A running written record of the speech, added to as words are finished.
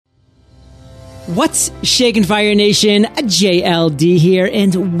What's shaking, Fire Nation? JLD here,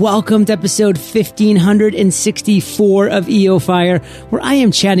 and welcome to episode 1564 of EO Fire, where I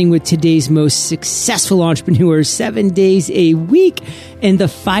am chatting with today's most successful entrepreneurs 7 days a week. And the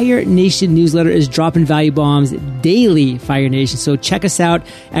Fire Nation newsletter is dropping value bombs daily, Fire Nation. So check us out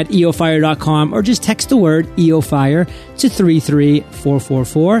at eofire.com or just text the word EOFire to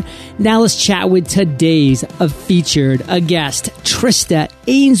 33444. Now let's chat with today's featured guest, Trista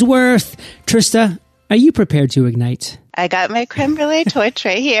Ainsworth. Trista, are you prepared to ignite? I got my creme brulee torch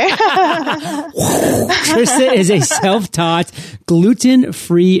right here. Trista is a self-taught,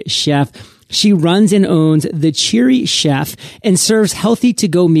 gluten-free chef. She runs and owns the Cheery Chef and serves healthy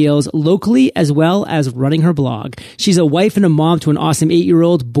to-go meals locally as well as running her blog. She's a wife and a mom to an awesome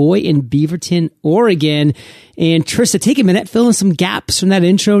 8-year-old boy in Beaverton, Oregon. And Trista, take a minute, fill in some gaps from that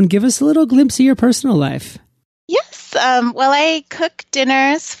intro and give us a little glimpse of your personal life. Yes. Well, I cook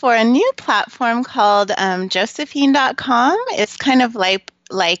dinners for a new platform called Josephine.com. It's kind of like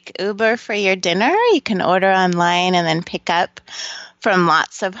Uber for your dinner. You can order online and then pick up from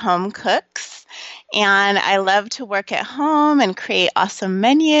lots of home cooks. And I love to work at home and create awesome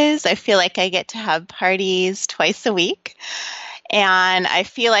menus. I feel like I get to have parties twice a week. And I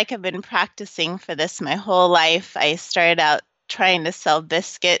feel like I've been practicing for this my whole life. I started out trying to sell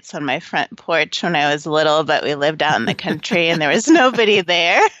biscuits on my front porch when I was little, but we lived out in the country and there was nobody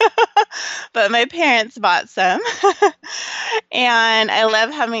there. But my parents bought some. And I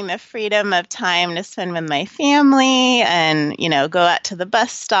love having the freedom of time to spend with my family and, go out to the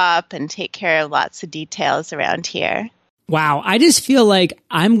bus stop and take care of lots of details around here. Wow. I just feel like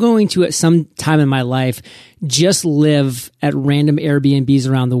I'm going to, at some time in my life, just live at random Airbnbs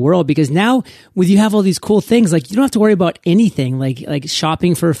around the world, because now with you have all these cool things, like you don't have to worry about anything like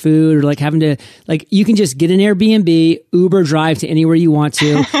shopping for food or like having to, like you can just get an Airbnb, Uber drive to anywhere you want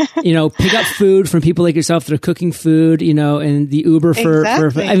to, pick up food from people like yourself that are cooking food, and the Uber for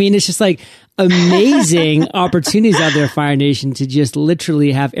I mean, it's just like amazing opportunities out there, Fire Nation, to just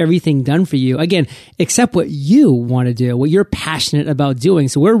literally have everything done for you. Again, except what you want to do, what you're passionate about doing.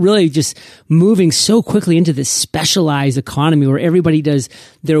 So we're really just moving so quickly into this specialized economy where everybody does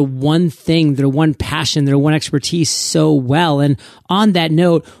their one thing, their one passion, their one expertise so well. And on that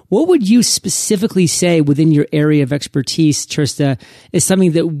note, what would you specifically say within your area of expertise, Trista, is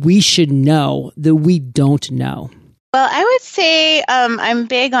something that we should know that we don't know? Well, I would say I'm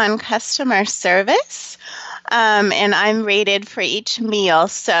big on customer service, and I'm rated for each meal.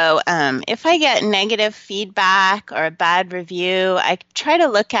 So if I get negative feedback or a bad review, I try to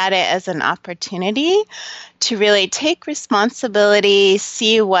look at it as an opportunity to really take responsibility,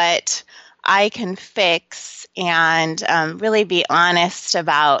 see what I can fix, and really be honest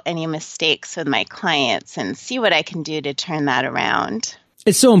about any mistakes with my clients and see what I can do to turn that around.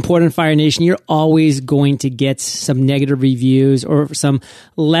 It's so important, Fire Nation. You're always going to get some negative reviews or some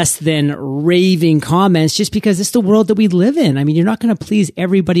less than raving comments just because it's the world that we live in. I mean, you're not going to please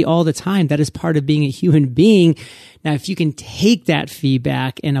everybody all the time. That is part of being a human being. Now, if you can take that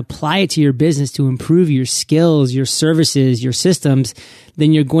feedback and apply it to your business to improve your skills, your services, your systems,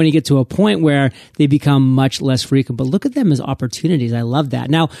 then you're going to get to a point where they become much less frequent. But look at them as opportunities. I love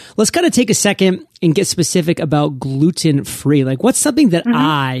that. Now, let's kind of take a second and get specific about gluten-free. Like, what's something that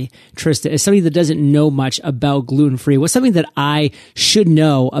Trista, is somebody that doesn't know much about gluten-free? What's something that I should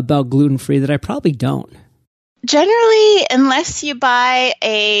know about gluten-free that I probably don't? Generally, unless you buy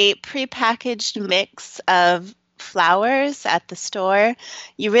a prepackaged mix of flours at the store,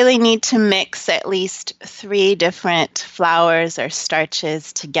 you really need to mix at least 3 different flours or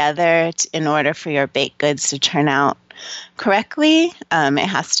starches together in order for your baked goods to turn out correctly. It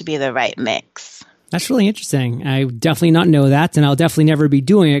has to be the right mix. That's really interesting. I definitely not know that, and I'll definitely never be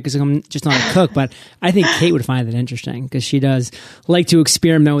doing it because I'm just not a cook, but I think Kate would find that interesting because she does like to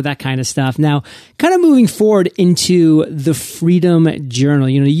experiment with that kind of stuff. Now, kind of moving forward into the Freedom Journal,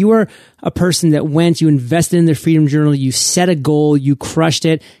 you were a person that you invested in the Freedom Journal, you set a goal, you crushed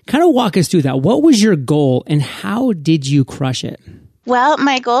it. Kind of walk us through that. What was your goal and how did you crush it? Well,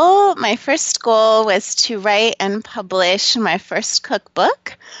 my first goal was to write and publish my first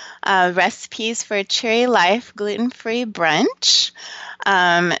cookbook, Recipes for a Cheery Life Gluten-Free Brunch.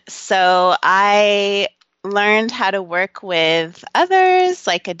 So I learned how to work with others,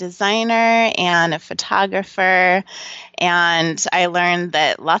 like a designer and a photographer, and I learned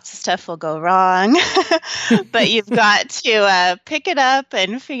that lots of stuff will go wrong, but you've got to pick it up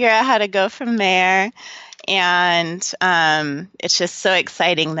and figure out how to go from there. And it's just so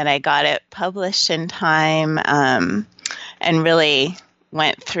exciting that I got it published in time and really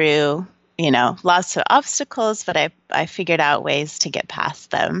went through lots of obstacles, but I figured out ways to get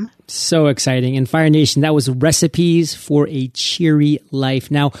past them. So exciting. And Fire Nation, that was Recipes for a Cheery Life.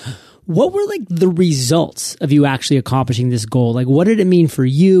 Now, what were like the results of you actually accomplishing this goal? Like, what did it mean for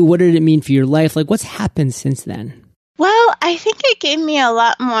you? What did it mean for your life? Like, what's happened since then? Well, I think it gave me a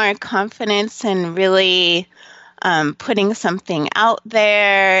lot more confidence in really putting something out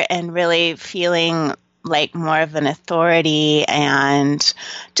there and really feeling like more of an authority and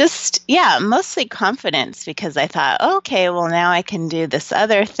just, mostly confidence, because I thought, okay, well, now I can do this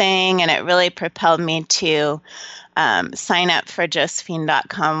other thing. And it really propelled me to sign up for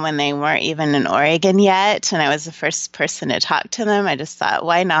Josephine.com when they weren't even in Oregon yet. And I was the first person to talk to them. I just thought,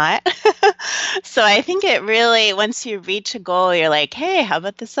 why not? So I think it really, once you reach a goal, you're like, hey, how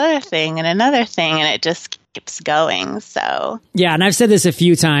about this other thing and another thing? And it just keeps going. So yeah, and I've said this a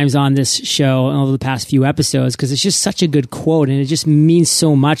few times on this show over the past few episodes, because it's just such a good quote, and it just means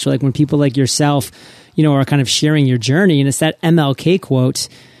so much. Like when people like yourself, are kind of sharing your journey, and it's that MLK quote.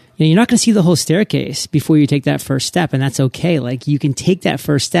 You're not going to see the whole staircase before you take that first step, and that's okay. Like you can take that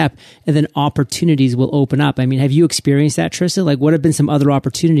first step, and then opportunities will open up. I mean, have you experienced that, Trista? Like, what have been some other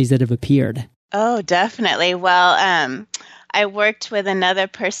opportunities that have appeared? Oh, definitely. Well, I worked with another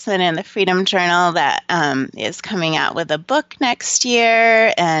person in the Freedom Journal that is coming out with a book next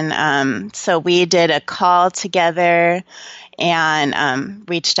year. And so we did a call together and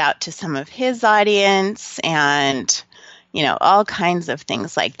reached out to some of his audience and, all kinds of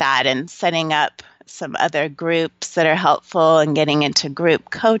things like that, and setting up some other groups that are helpful and getting into group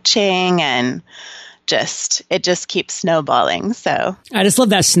coaching, and it just keeps snowballing. So I just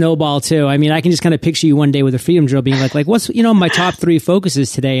love that snowball too. I mean, I can just kind of picture you one day with a Freedom Journal being like what's, my top 3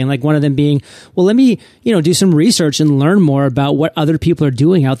 focuses today? And like one of them being, well, let me, do some research and learn more about what other people are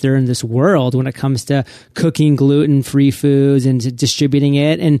doing out there in this world when it comes to cooking gluten-free foods and distributing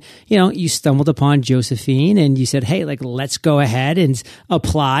it. And, you stumbled upon Josephine and you said, hey, like, let's go ahead and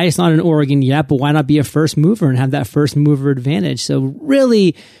apply. It's not in Oregon yet, but why not be a first mover and have that first mover advantage? So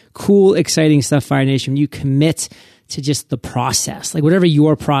really cool, exciting stuff, Fire Nation. You commit to just the process, like whatever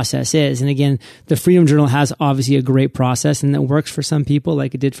your process is. And again, the Freedom Journal has obviously a great process, and it works for some people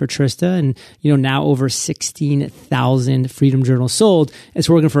like it did for Trista. And, now over 16,000 Freedom Journals sold. It's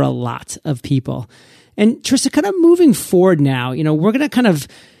working for a lot of people. And Trista, kind of moving forward now, we're going to kind of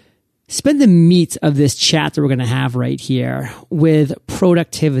spend the meat of this chat that we're going to have right here with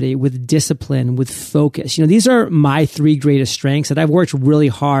productivity, with discipline, with focus. These are my 3 greatest strengths that I've worked really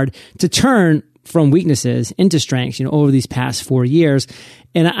hard to turn from weaknesses into strengths, over these past 4 years.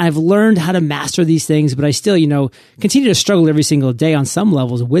 And I've learned how to master these things, but I still, continue to struggle every single day on some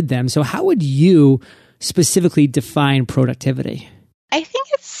levels with them. So how would you specifically define productivity? I think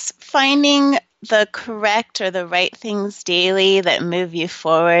it's finding the correct or the right things daily that move you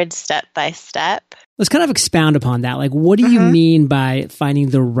forward step by step. Let's kind of expound upon that. Like, what do you mean by finding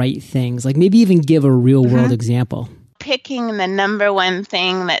the right things? Like maybe even give a real world example. Picking the number one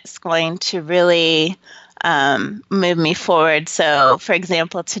thing that's going to really move me forward. So, for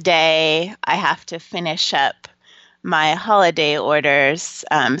example, today I have to finish up my holiday orders.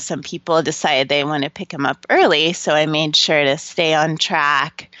 Some people decided they want to pick them up early, so I made sure to stay on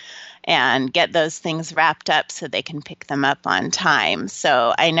track and get those things wrapped up so they can pick them up on time.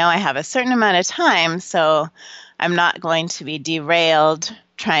 So I know I have a certain amount of time, so I'm not going to be derailed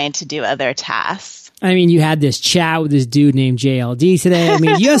trying to do other tasks. I mean, you had this chat with this dude named JLD today. I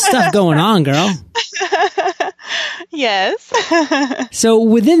mean, you have stuff going on, girl. Yes. So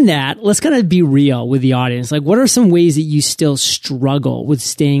within that, let's kind of be real with the audience. Like, what are some ways that you still struggle with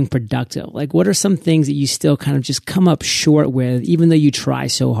staying productive? Like, what are some things that you still kind of just come up short with, even though you try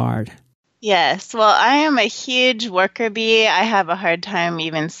so hard? Yes. Well, I am a huge worker bee. I have a hard time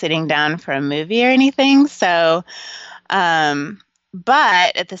even sitting down for a movie or anything. So,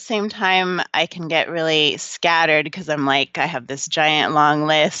 but at the same time, I can get really scattered because I'm like, I have this giant long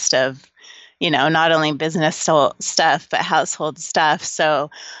list of, not only business stuff, but household stuff. So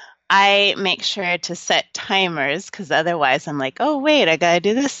I make sure to set timers because otherwise I'm like, oh, wait, I got to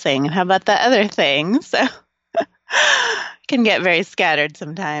do this thing. And how about that other thing? So can get very scattered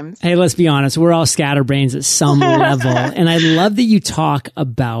sometimes. Hey, let's be honest. We're all scatterbrains at some level. And I love that you talk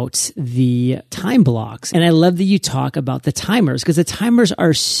about the time blocks. And I love that you talk about the timers, because the timers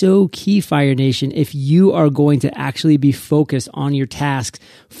are so key, Fire Nation, if you are going to actually be focused on your tasks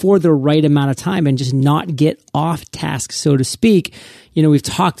for the right amount of time and just not get off task, so to speak. We've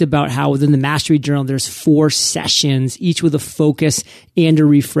talked about how within the Mastery Journal, there's 4 sessions, each with a focus and a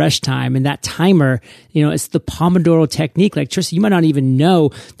refresh time. And that timer, it's the Pomodoro technique. like Trista, you might not even know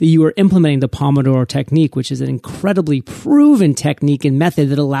that you are implementing the Pomodoro technique, which is an incredibly proven technique and method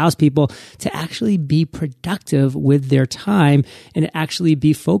that allows people to actually be productive with their time and actually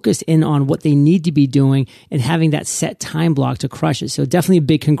be focused in on what they need to be doing and having that set time block to crush it. So definitely a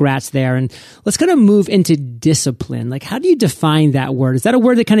big congrats there. And let's kind of move into discipline. Like, how do you define that word? Is that a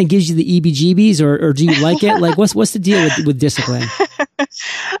word that kind of gives you the EBGBs, or do you like it? Like, what's the deal with discipline?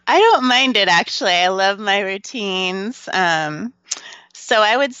 I don't mind it, actually. I love my routines. So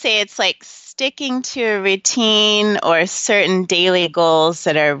I would say it's like sticking to a routine or certain daily goals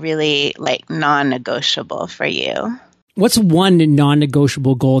that are really like non-negotiable for you. What's one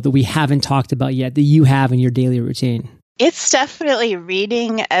non-negotiable goal that we haven't talked about yet that you have in your daily routine? It's definitely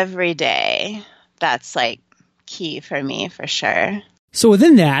reading every day. That's like key for me, for sure. So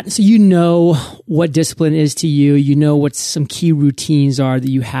within that, so you know what discipline is to you, you know what some key routines are that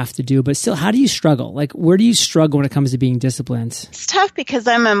you have to do, but still, how do you struggle? Like, where do you struggle when it comes to being disciplined? It's tough because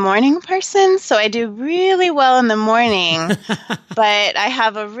I'm a morning person, so I do really well in the morning, but I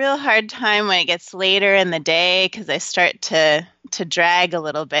have a real hard time when it gets later in the day because I start to drag a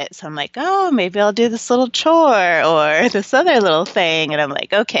little bit. So I'm like, oh, maybe I'll do this little chore or this other little thing. And I'm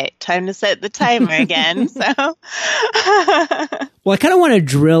like, okay, time to set the timer again. So, well, I kind of want to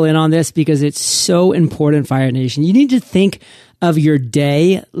drill in on this because it's so important, Fire Nation. You need to think of your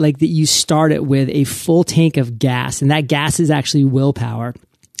day like that you start it with a full tank of gas, and that gas is actually willpower.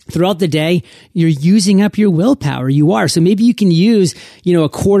 Throughout the day, you're using up your willpower. You are. So maybe you can use, a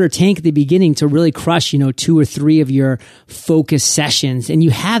quarter tank at the beginning to really crush, 2 or 3 of your focus sessions. And you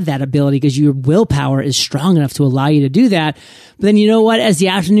have that ability because your willpower is strong enough to allow you to do that. But then you know what? As the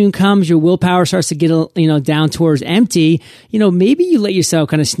afternoon comes, your willpower starts to get, down towards empty. Maybe you let yourself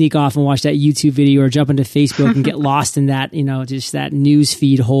kind of sneak off and watch that YouTube video or jump into Facebook and get lost in that, just that news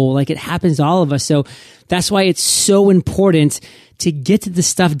feed hole. Like, it happens to all of us. So that's why it's so important to get to the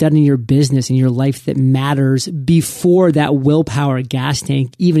stuff done in your business and your life that matters before that willpower gas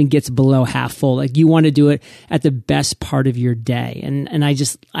tank even gets below half full. Like, you want to do it at the best part of your day. And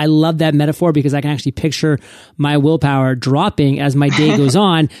I love that metaphor because I can actually picture my willpower dropping as my day goes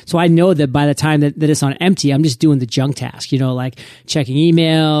on. So I know that by the time that it's on empty, I'm just doing the junk task, like checking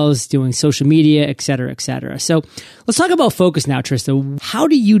emails, doing social media, et cetera, et cetera. So let's talk about focus now, Trista. How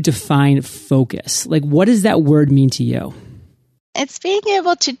do you define focus? Like, what does that word mean to you? It's being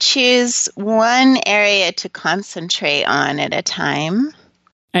able to choose one area to concentrate on at a time.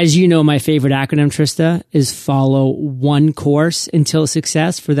 As you know, my favorite acronym, Trista, is follow one course until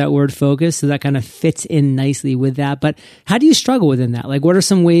success for that word focus. So that kind of fits in nicely with that. But how do you struggle within that? Like, what are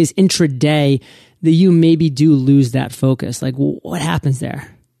some ways intraday that you maybe do lose that focus? Like, what happens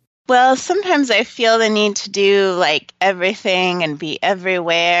there? Well, sometimes I feel the need to do like everything and be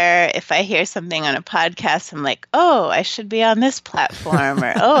everywhere. If I hear something on a podcast, I'm like, oh, I should be on this platform,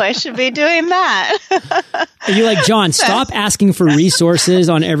 or oh, I should be doing that. And you're like, John, stop asking for resources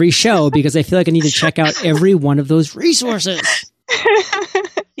on every show because I feel like I need to check out every one of those resources.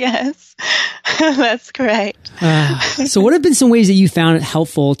 Yes, that's correct. So what have been some ways that you found it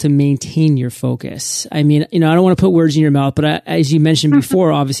helpful to maintain your focus? I mean, I don't want to put words in your mouth, but as you mentioned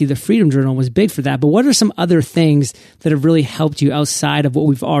before, obviously the Freedom Journal was big for that. But what are some other things that have really helped you outside of what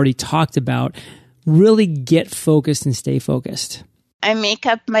we've already talked about, really get focused and stay focused? I make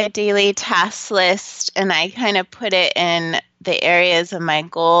up my daily task list and I kind of put it in the areas of my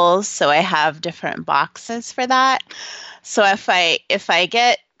goals. So I have different boxes for that. So if I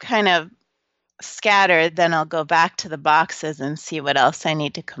get kind of scattered, then I'll go back to the boxes and see what else I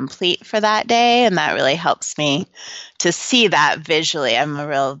need to complete for that day. And that really helps me to see that visually. I'm a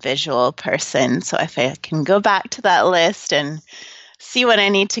real visual person. So if I can go back to that list and see what I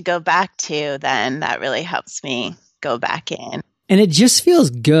need to go back to, then that really helps me go back in. And it just feels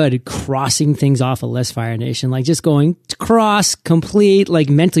good crossing things off a list, Fire Nation, like just going to cross, complete, like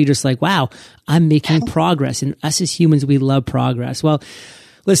mentally just like, wow, I'm making progress. And us as humans, we love progress. Well,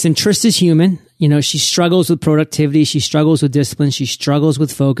 listen, Trista's human. She struggles with productivity. She struggles with discipline. She struggles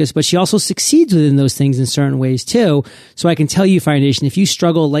with focus, but she also succeeds within those things in certain ways too. So I can tell you, Fire Nation, if you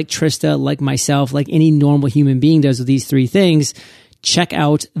struggle like Trista, like myself, like any normal human being does with these 3 things, check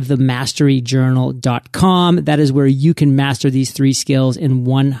out themasteryjournal.com. That is where you can master these 3 skills in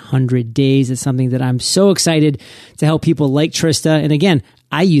 100 days. It's something that I'm so excited to help people like Trista. And again,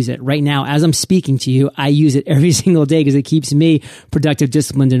 I use it right now as I'm speaking to you. I use it every single day because it keeps me productive,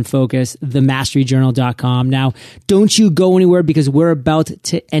 disciplined, and focused. Themasteryjournal.com. Now, don't you go anywhere because we're about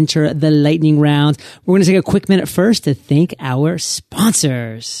to enter the lightning round. We're going to take a quick minute first to thank our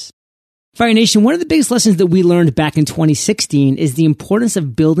sponsors. Fire Nation, one of the biggest lessons that we learned back in 2016 is the importance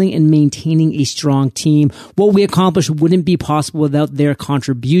of building and maintaining a strong team. What we accomplished wouldn't be possible without their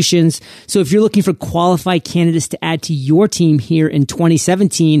contributions. So if you're looking for qualified candidates to add to your team here in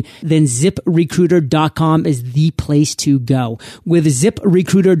 2017, then ZipRecruiter.com is the place to go. With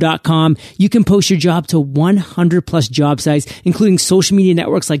ZipRecruiter.com, you can post your job to 100 plus job sites, including social media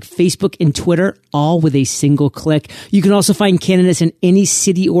networks like Facebook and Twitter, all with a single click. You can also find candidates in any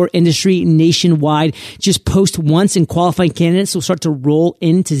city or industry nationwide. Just post once and qualified candidates will start to roll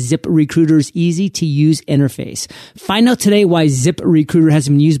into ZipRecruiter's easy to use interface. Find out today why ZipRecruiter has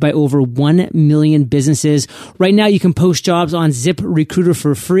been used by over 1 million businesses. Right now, you can post jobs on ZipRecruiter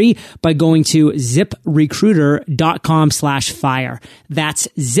for free by going to ZipRecruiter.com/fire. That's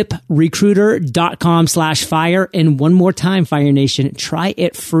ZipRecruiter.com/fire. And one more time, Fire Nation, try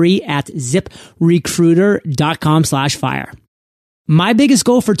it free at ZipRecruiter.com/fire. My biggest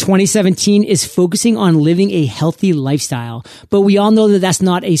goal for 2017 is focusing on living a healthy lifestyle, but we all know that that's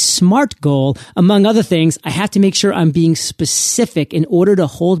not a smart goal. Among other things, I have to make sure I'm being specific in order to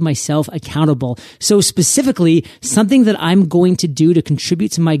hold myself accountable. So specifically, something that I'm going to do to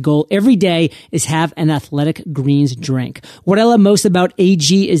contribute to my goal every day is have an Athletic Greens drink. What I love most about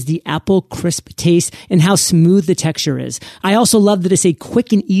AG is the apple crisp taste and how smooth the texture is. I also love that it's a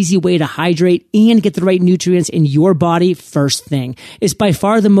quick and easy way to hydrate and get the right nutrients in your body first thing. It's by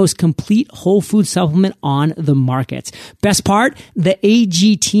far the most complete whole food supplement on the market. Best part, the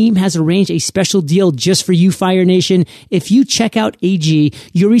AG team has arranged a special deal just for you, Fire Nation. If you check out AG,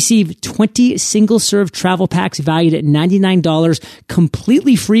 you'll receive 20 single-serve travel packs valued at $99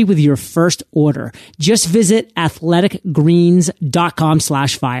 completely free with your first order. Just visit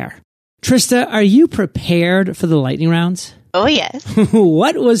athleticgreens.com/fire. Trista, are you prepared for the lightning rounds? Oh, yes.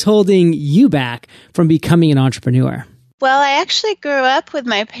 What was holding you back from becoming an entrepreneur? Well, I actually grew up with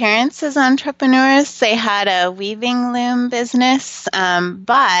my parents as entrepreneurs. They had a weaving loom business,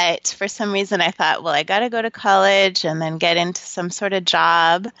 but for some reason I thought, well, I got to go to college and then get into some sort of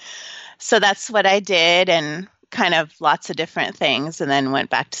job. So that's what I did, and kind of lots of different things, and then went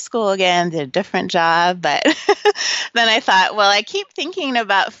back to school again, did a different job. But then I thought, well, I keep thinking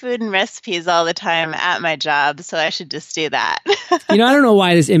about food and recipes all the time at my job, so I should just do that. I don't know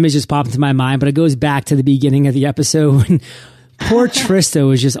why this image just popped into my mind, but it goes back to the beginning of the episode when poor Trista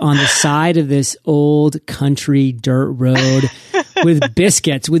was just on the side of this old country dirt road with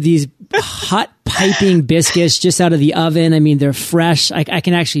biscuits, with these hot piping biscuits just out of the oven. I mean, they're fresh. I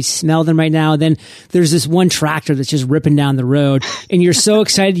can actually smell them right now. And then there's this one tractor that's just ripping down the road, and you're so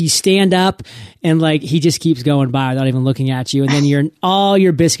excited. You stand up and like he just keeps going by without even looking at you. And then all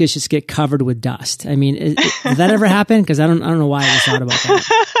your biscuits just get covered with dust. I mean, does that ever happen? Because I don't know why I just thought about that.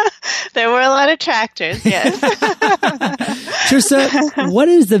 There were a lot of tractors, yes. Trista, what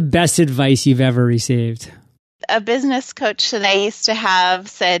is the best advice you've ever received? A business coach that I used to have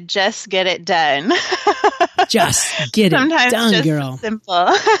said, just get it done. Just get Sometimes it done, just girl. Simple.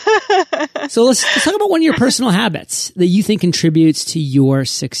 So let's talk about one of your personal habits that you think contributes to your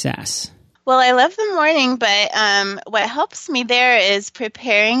success. Well, I love the morning, but what helps me there is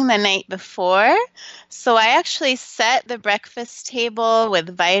preparing the night before. So I actually set the breakfast table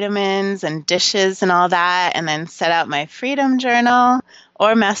with vitamins and dishes and all that, and then set out my Freedom Journal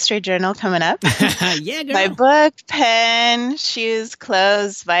or Mastery Journal coming up. Yeah, girl. My book, pen, shoes,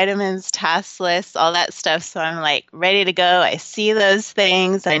 clothes, vitamins, task lists, all that stuff. So I'm like ready to go. I see those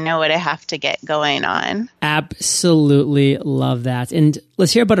things. I know what I have to get going on. Absolutely love that. And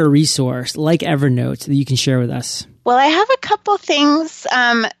let's hear about a resource like Evernote that you can share with us. Well, I have a couple things.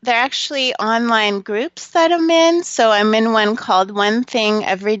 They're actually online groups that I'm in. So I'm in one called One Thing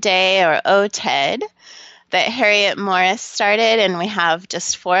Every Day, or OTED, that Harriet Morris started, and we have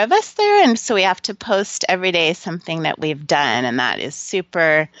just 4 of us there. And so we have to post every day something that we've done. And that is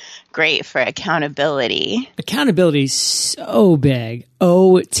super great for accountability. Accountability is so big.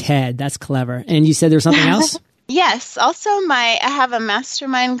 Oh, Ted, that's clever. And you said there's something else? Yes. Also, I have a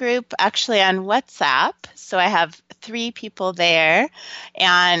mastermind group actually on WhatsApp. So I have 3 people there,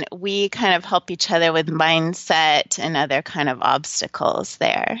 and we kind of help each other with mindset and other kind of obstacles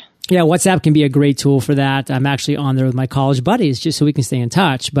there. Yeah, WhatsApp can be a great tool for that. I'm actually on there with my college buddies just so we can stay in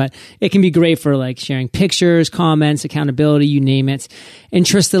touch. But it can be great for like sharing pictures, comments, accountability, you name it. And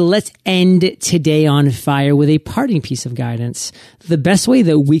Trista, let's end today on fire with a parting piece of guidance. The best way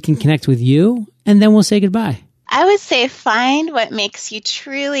that we can connect with you, and then we'll say goodbye. I would say find what makes you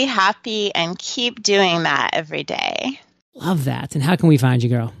truly happy and keep doing that every day. Love that. And how can we find you,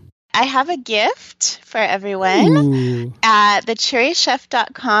 girl? I have a gift for everyone. Ooh. At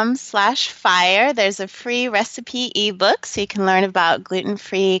thecheerychef.com/fire. There's a free recipe ebook so you can learn about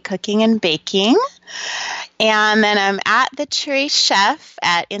gluten-free cooking and baking. And then I'm at the Cheery Chef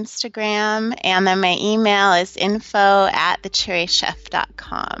at Instagram. And then my email is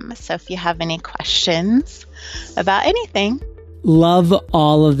info@thecheerychef.com. So if you have any questions about anything. Love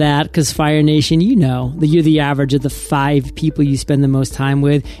all of that because Fire Nation, you know that you're the average of the 5 people you spend the most time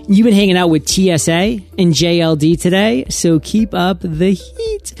with. You've been hanging out with TSA and JLD today, so keep up the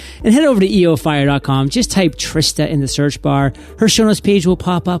heat. And head over to eofire.com. Just type Trista in the search bar. Her show notes page will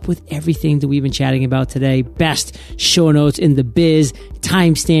pop up with everything that we've been chatting about today. Best show notes in the biz,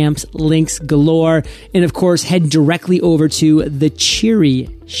 timestamps, links galore. And of course, head directly over to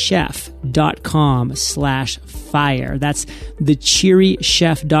thecheerychef.com/fire. That's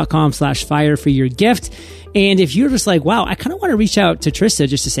thecheerychef.com/fire for your gift. And if you're just like, wow, I kind of want to reach out to Trista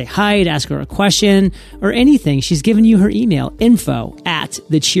just to say hi, to ask her a question or anything, she's given you her email,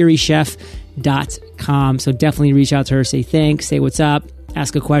 info@thecheerychef.com. So definitely reach out to her, say thanks, say what's up,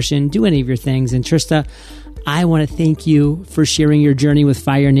 ask a question, do any of your things. And Trista, I want to thank you for sharing your journey with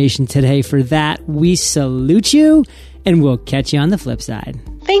Fire Nation today. For that, we salute you, and we'll catch you on the flip side.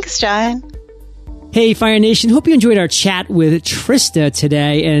 Thanks, John. Hey, Fire Nation. Hope you enjoyed our chat with Trista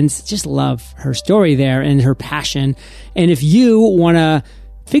today and just love her story there and her passion. And if you want to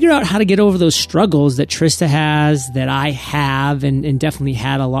figure out how to get over those struggles that Trista has, that I have, and definitely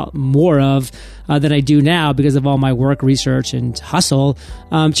had a lot more of than I do now because of all my work, research, and hustle,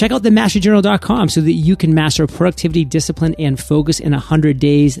 check out themasteryjournal.com so that you can master productivity, discipline, and focus in 100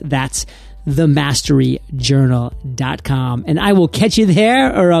 days. That's themasteryjournal.com. And I will catch you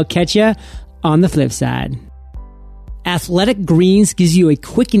there, or I'll catch you on the flip side. Athletic Greens gives you a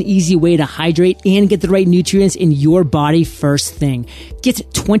quick and easy way to hydrate and get the right nutrients in your body first thing.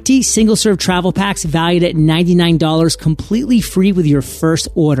 Get 20 single-serve travel packs valued at $99 completely free with your first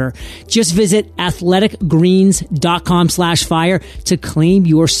order. Just visit athleticgreens.com/fire to claim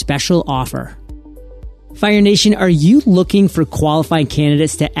your special offer. Fire Nation, are you looking for qualified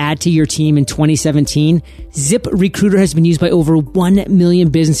candidates to add to your team in 2017? ZipRecruiter has been used by over 1 million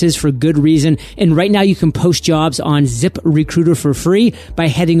businesses for good reason. And right now you can post jobs on ZipRecruiter for free by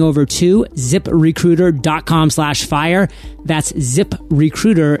heading over to ziprecruiter.com/fire. That's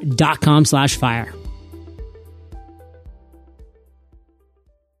ziprecruiter.com/fire.